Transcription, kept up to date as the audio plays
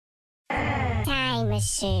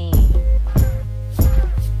machine.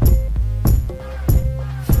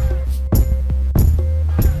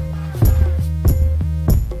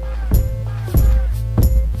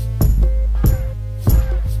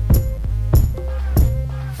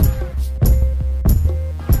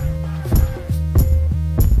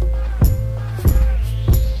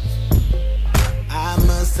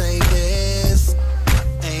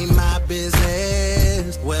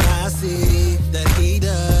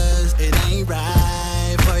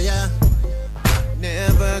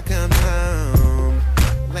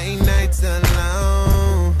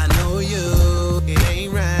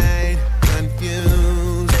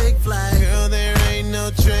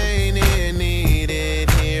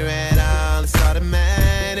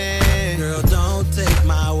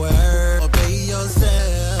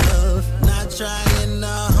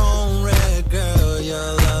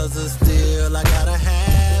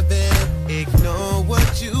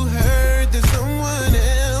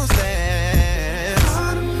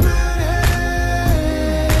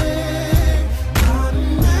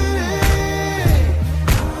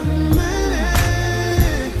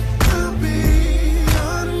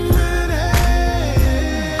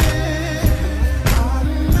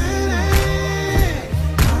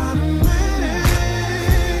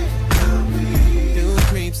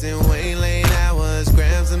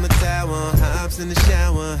 In the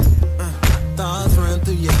shower, thoughts run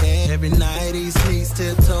through your head. Every night he sneaks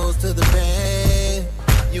tiptoes to the bed.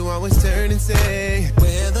 You always turn and say,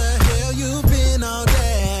 where the hell you been all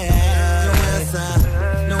day? No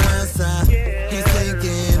answer, no answer. He's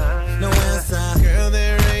thinking, no answer. Girl,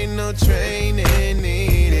 there ain't no training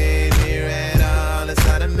needed here at all. It's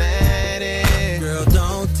automatic. Girl,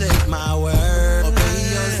 don't take my word. Obey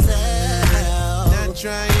yourself. Not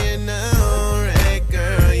trying to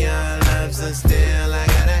still, I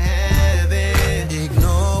gotta have it.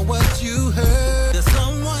 Ignore what you heard. There's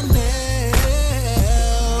someone else.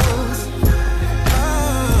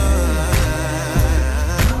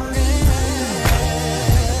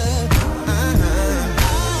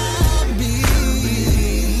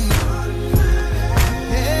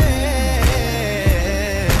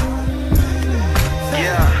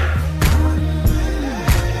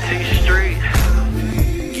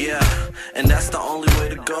 And that's the only way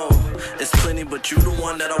to go. It's plenty, but you the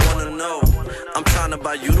one that I wanna know. I'm trying to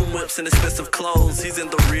buy you them whips and expensive clothes. He's in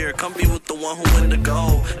the rear, come be with the one who win the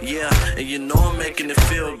goal. Yeah, and you know I'm making it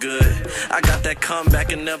feel good. I got that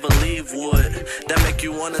comeback and never leave wood. That make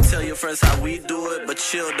you wanna tell your friends how we do it. But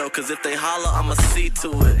chill though, cause if they holler, I'ma see to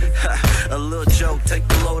it. A little joke, take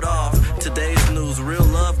the load off. Today's news, real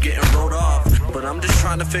love getting wrote off. But I'm just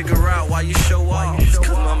trying to figure out why you show off.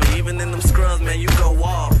 Cause mama, even in them scrubs, man, you go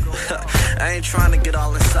off. I ain't trying to get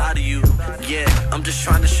all inside of you. Yeah, I'm just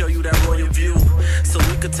trying to show you that royal view. So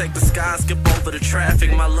we could take the sky and skip over the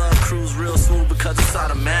traffic. My love cruise real smooth because it's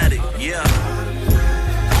automatic. Yeah.